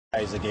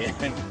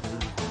Again.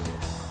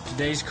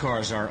 Today's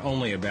cars are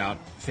only about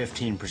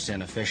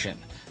 15% efficient,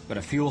 but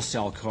a fuel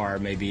cell car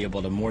may be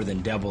able to more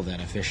than double that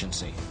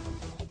efficiency.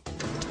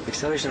 The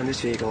acceleration on this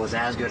vehicle is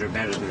as good or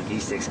better than the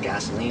V6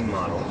 gasoline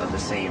model of the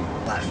same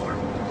platform.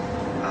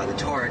 The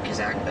torque is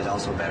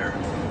also better.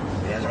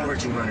 It has over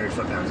 200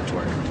 foot-pounds of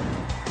torque.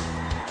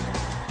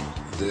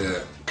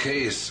 The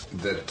case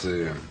that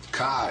the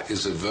car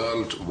is a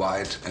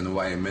worldwide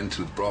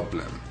environmental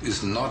problem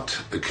is not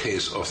a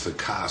case of the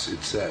cars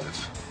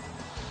itself.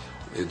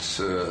 It's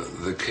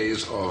the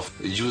case of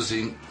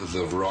using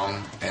the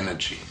wrong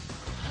energy,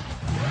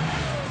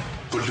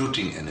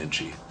 polluting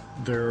energy.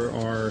 There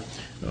are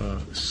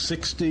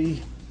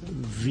 60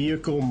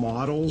 vehicle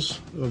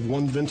models of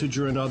one vintage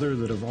or another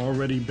that have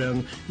already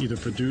been either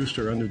produced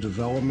or under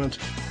development.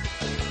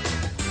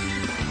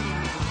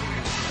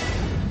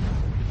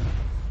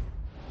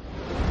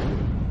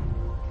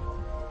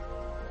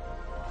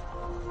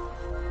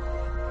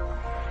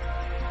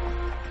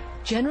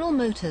 General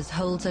Motors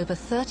holds over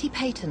 30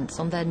 patents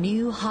on their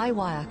new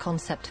high-wire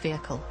concept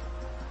vehicle.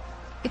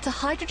 It's a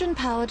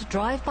hydrogen-powered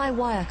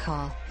drive-by-wire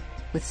car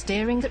with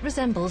steering that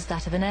resembles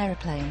that of an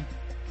aeroplane.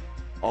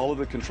 All of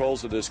the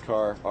controls of this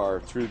car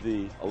are through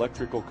the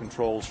electrical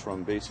controls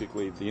from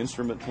basically the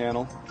instrument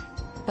panel.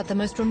 But the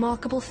most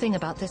remarkable thing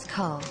about this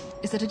car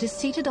is that it is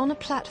seated on a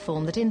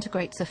platform that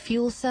integrates a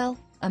fuel cell,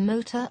 a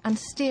motor and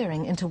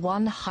steering into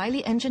one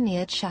highly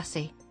engineered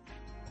chassis.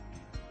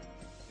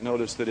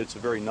 Notice that it's a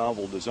very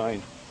novel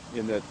design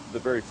in that the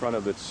very front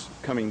of it's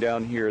coming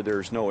down here.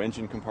 There's no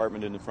engine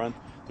compartment in the front.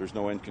 There's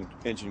no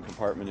engine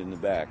compartment in the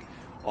back.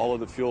 All of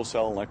the fuel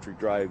cell electric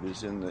drive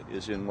is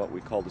in what we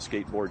call the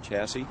skateboard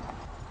chassis.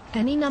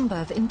 Any number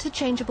of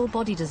interchangeable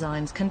body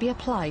designs can be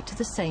applied to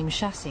the same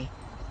chassis.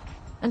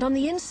 And on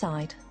the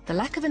inside, the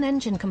lack of an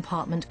engine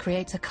compartment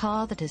creates a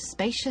car that is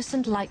spacious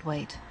and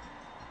lightweight.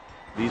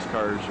 These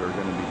cars are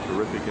going to be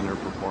terrific in their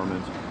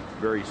performance,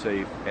 very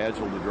safe,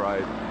 agile to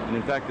drive. And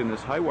in fact, in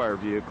this high-wire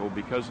vehicle,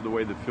 because of the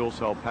way the fuel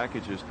cell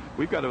packages,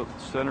 we've got a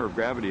center of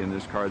gravity in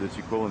this car that's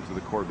equivalent to the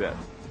Corvette.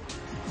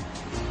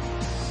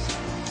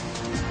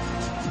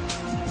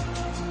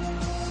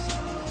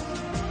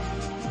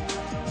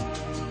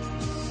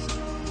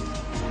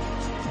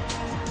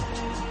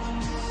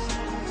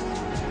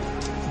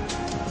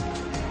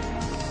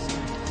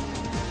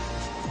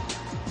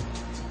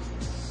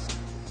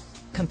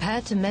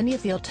 Compared to many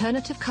of the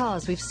alternative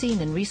cars we've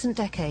seen in recent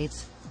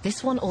decades,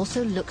 this one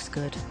also looks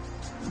good.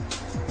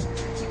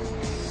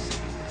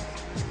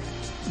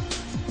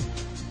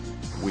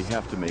 We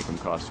have to make them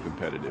cost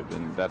competitive,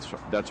 and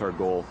that's our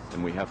goal,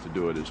 and we have to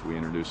do it as we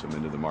introduce them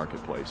into the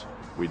marketplace.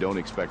 We don't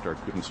expect our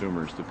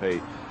consumers to pay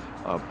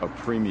a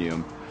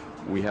premium.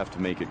 We have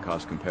to make it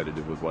cost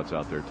competitive with what's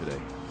out there today.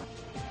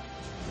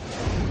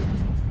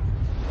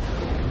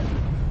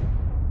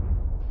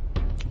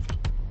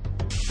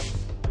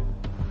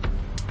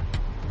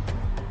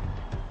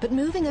 But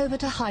moving over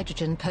to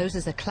hydrogen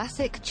poses a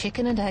classic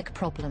chicken and egg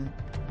problem.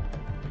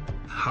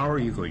 How are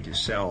you going to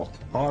sell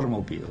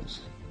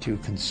automobiles to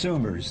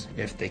consumers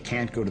if they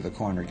can't go to the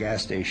corner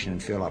gas station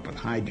and fill up with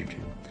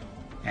hydrogen?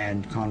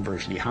 And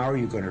conversely, how are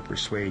you going to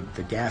persuade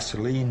the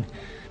gasoline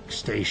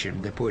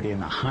station to put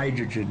in a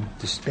hydrogen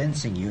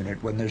dispensing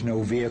unit when there's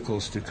no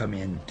vehicles to come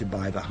in to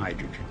buy the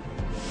hydrogen?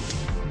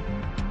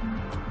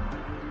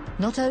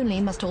 Not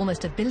only must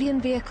almost 1 billion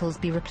vehicles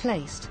be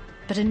replaced,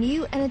 but a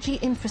new energy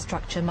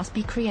infrastructure must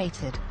be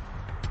created.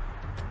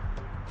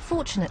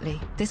 Fortunately,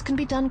 this can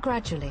be done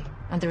gradually,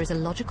 and there is a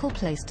logical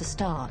place to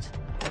start.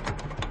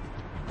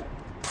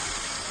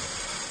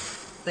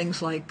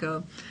 Things like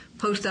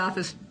post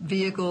office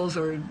vehicles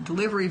or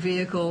delivery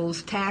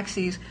vehicles,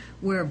 taxis,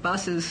 where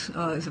buses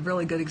is a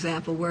really good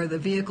example, where the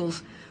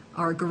vehicles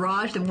are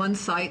garaged in one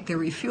site, they're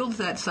refueled to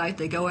that site,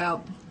 they go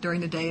out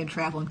during the day and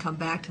travel and come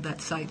back to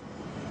that site.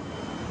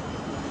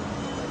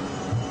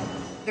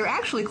 There are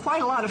actually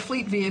quite a lot of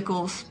fleet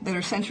vehicles that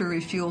are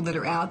centrally refueled that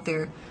are out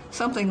there.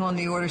 Something on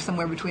the order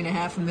somewhere between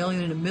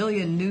 500,000 and 1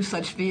 million new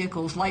such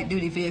vehicles,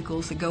 light-duty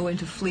vehicles that go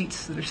into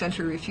fleets that are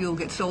centrally refueled,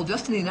 get sold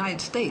just in the United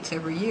States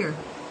every year.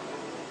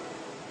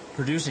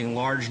 Producing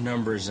large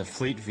numbers of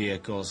fleet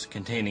vehicles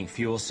containing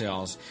fuel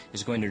cells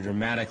is going to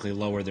dramatically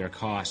lower their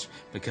costs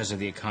because of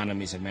the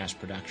economies of mass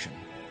production.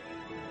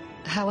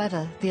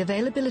 However, the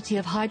availability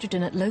of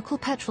hydrogen at local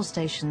petrol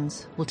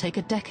stations will take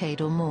a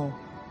decade or more.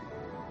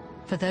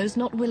 For those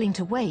not willing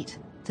to wait,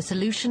 the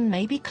solution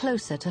may be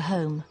closer to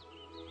home.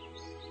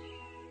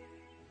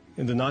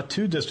 In the not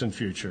too distant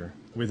future,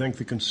 we think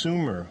the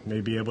consumer may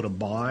be able to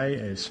buy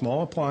a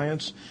small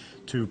appliance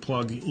to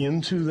plug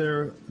into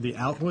the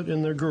outlet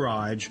in their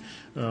garage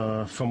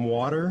from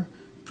water,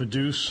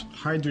 produce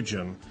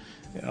hydrogen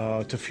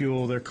to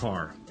fuel their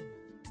car.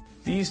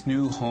 These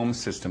new home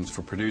systems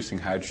for producing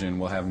hydrogen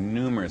will have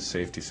numerous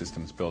safety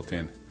systems built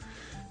in.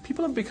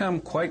 People have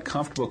become quite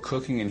comfortable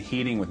cooking and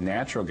heating with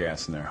natural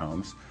gas in their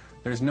homes.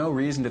 There's no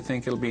reason to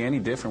think it'll be any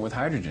different with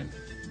hydrogen.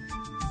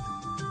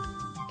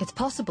 It's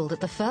possible that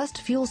the first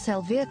fuel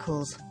cell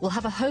vehicles will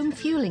have a home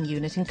fueling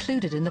unit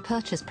included in the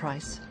purchase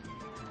price.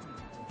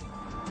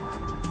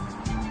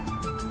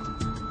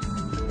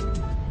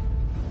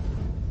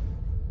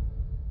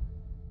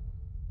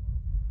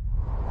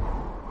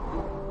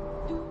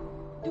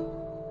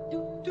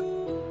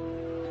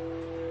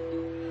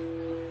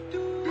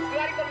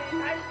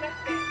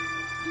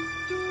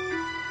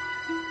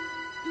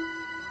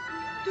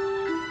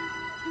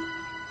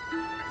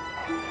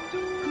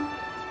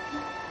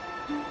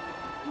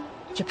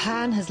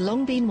 Japan has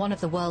long been one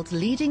of the world's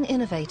leading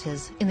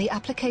innovators in the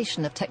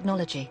application of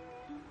technology.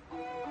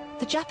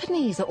 The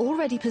Japanese are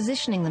already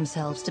positioning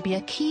themselves to be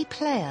a key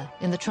player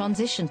in the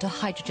transition to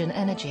hydrogen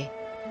energy.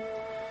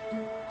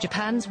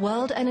 Japan's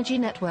World Energy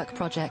Network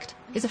project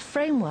is a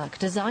framework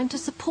designed to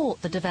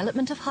support the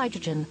development of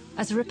hydrogen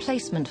as a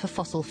replacement for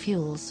fossil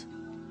fuels.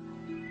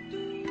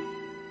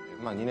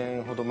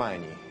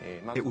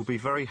 It will be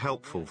very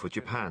helpful for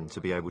Japan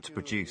to be able to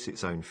produce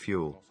its own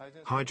fuel.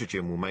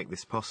 Hydrogen will make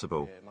this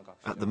possible.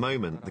 At the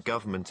moment, the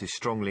government is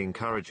strongly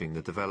encouraging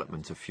the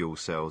development of fuel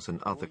cells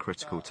and other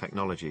critical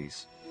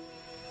technologies.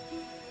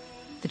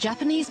 The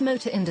Japanese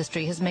motor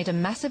industry has made a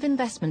massive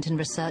investment in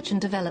research and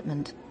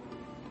development.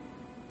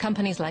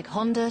 Companies like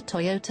Honda,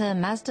 Toyota,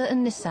 Mazda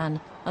and Nissan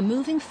are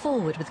moving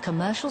forward with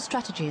commercial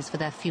strategies for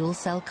their fuel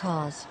cell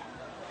cars.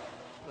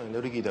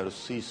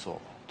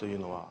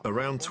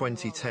 Around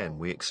 2010,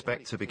 we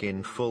expect to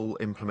begin full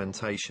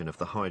implementation of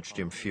the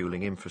hydrogen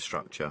fueling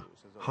infrastructure.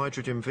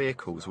 Hydrogen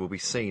vehicles will be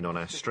seen on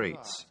our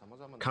streets.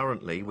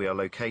 Currently, we are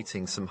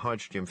locating some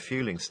hydrogen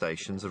fueling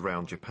stations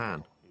around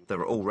Japan. There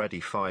are already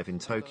 5 in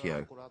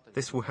Tokyo.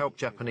 This will help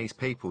Japanese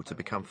people to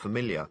become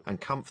familiar and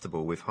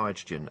comfortable with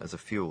hydrogen as a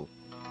fuel.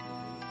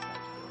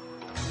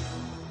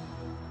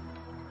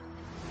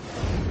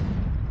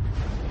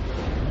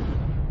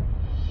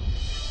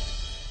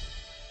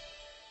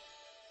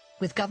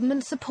 With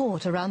government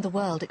support around the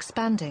world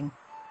expanding,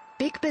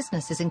 big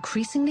business is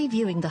increasingly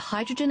viewing the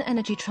hydrogen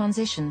energy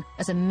transition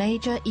as a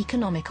major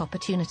economic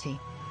opportunity.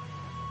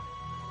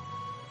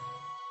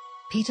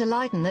 Peter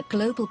Lydon at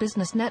Global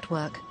Business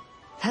Network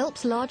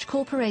helps large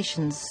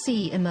corporations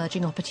see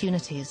emerging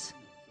opportunities.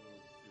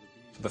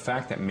 The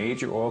fact that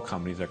major oil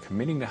companies are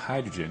committing to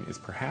hydrogen is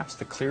perhaps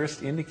the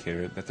clearest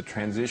indicator that the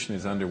transition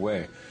is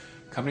underway.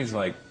 Companies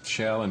like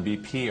Shell and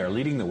BP are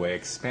leading the way,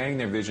 expanding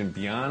their vision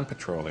beyond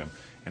petroleum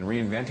and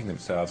reinventing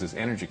themselves as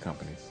energy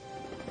companies.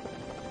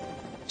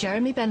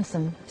 Jeremy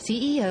Bentham,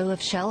 CEO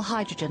of Shell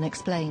Hydrogen,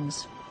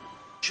 explains.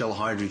 Shell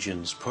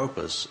Hydrogen's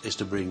purpose is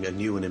to bring a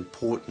new and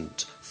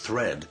important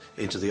thread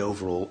into the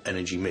overall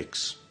energy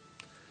mix.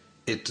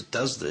 It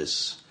does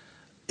this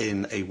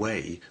in a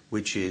way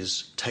which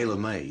is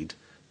tailor-made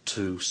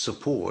to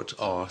support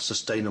our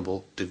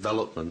sustainable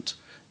development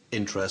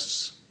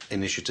interests,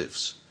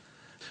 initiatives.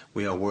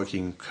 We are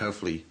working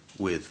carefully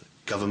with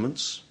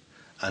governments,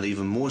 and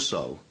even more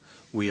so,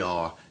 we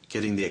are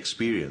getting the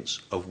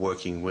experience of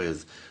working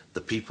with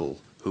the people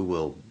who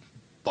will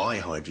buy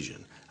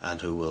hydrogen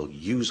and who will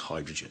use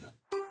hydrogen.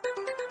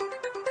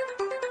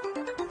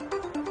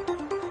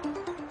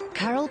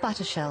 Carol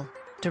Battershell,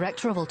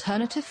 Director of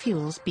Alternative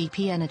Fuels,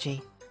 BP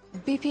Energy.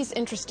 BP is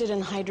interested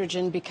in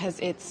hydrogen because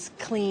it's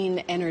clean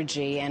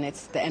energy and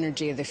it's the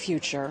energy of the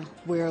future.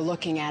 We're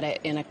looking at it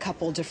in a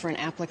couple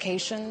different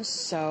applications,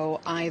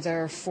 so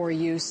either for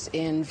use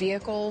in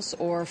vehicles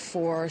or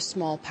for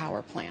small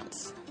power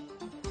plants.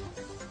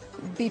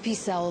 BP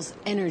sells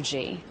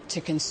energy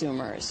to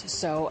consumers,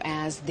 so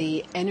as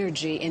the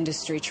energy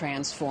industry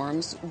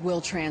transforms, we'll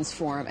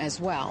transform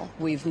as well.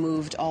 We've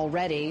moved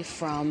already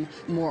from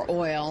more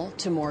oil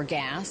to more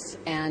gas,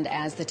 and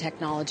as the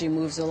technology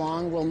moves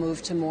along, we'll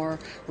move to more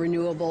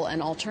renewable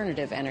and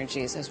alternative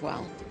energies as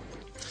well.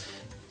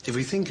 If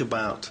we think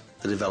about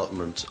the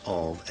development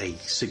of a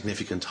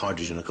significant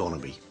hydrogen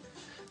economy,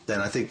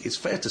 then I think it's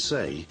fair to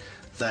say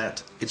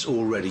that it's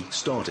already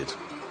started.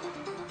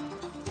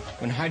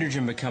 When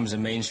hydrogen becomes a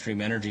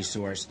mainstream energy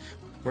source,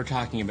 we're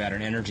talking about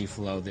an energy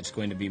flow that's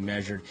going to be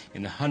measured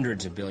in the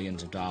hundreds of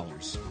billions of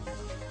dollars.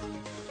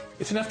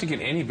 It's enough to get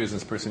any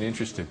business person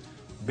interested.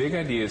 Big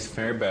ideas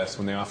fare best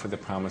when they offer the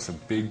promise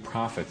of big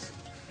profits.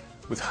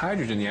 With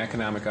hydrogen, the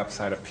economic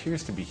upside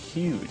appears to be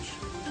huge.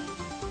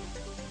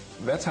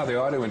 That's how the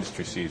auto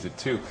industry sees it,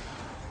 too.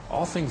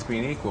 All things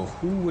being equal,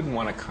 who wouldn't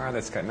want a car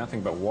that's got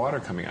nothing but water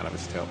coming out of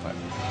its tailpipe?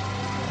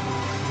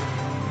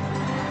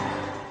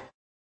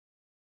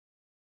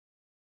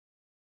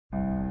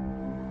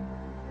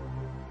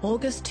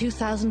 August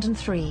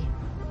 2003.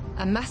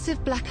 A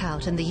massive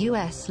blackout in the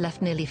US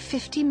left nearly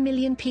 50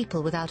 million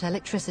people without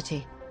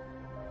electricity.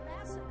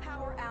 Massive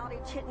power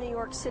outage hit New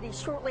York City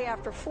shortly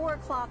after 4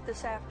 o'clock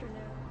this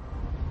afternoon.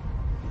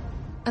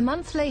 A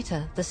month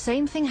later, the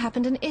same thing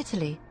happened in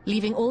Italy,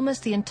 leaving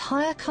almost the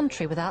entire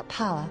country without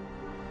power.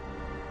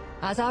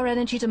 As our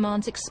energy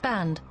demands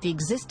expand, the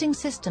existing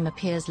system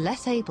appears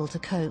less able to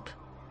cope.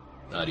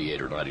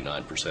 98 or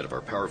 99% of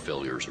our power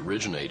failures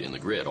originate in the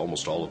grid,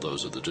 almost all of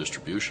those at the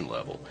distribution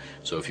level.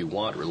 So if you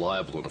want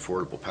reliable and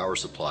affordable power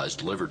supplies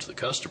delivered to the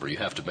customer, you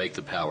have to make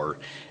the power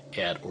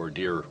at or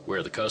near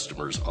where the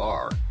customers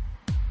are.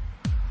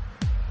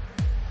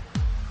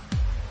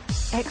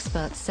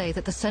 Experts say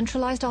that the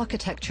centralized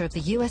architecture of the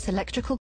US electrical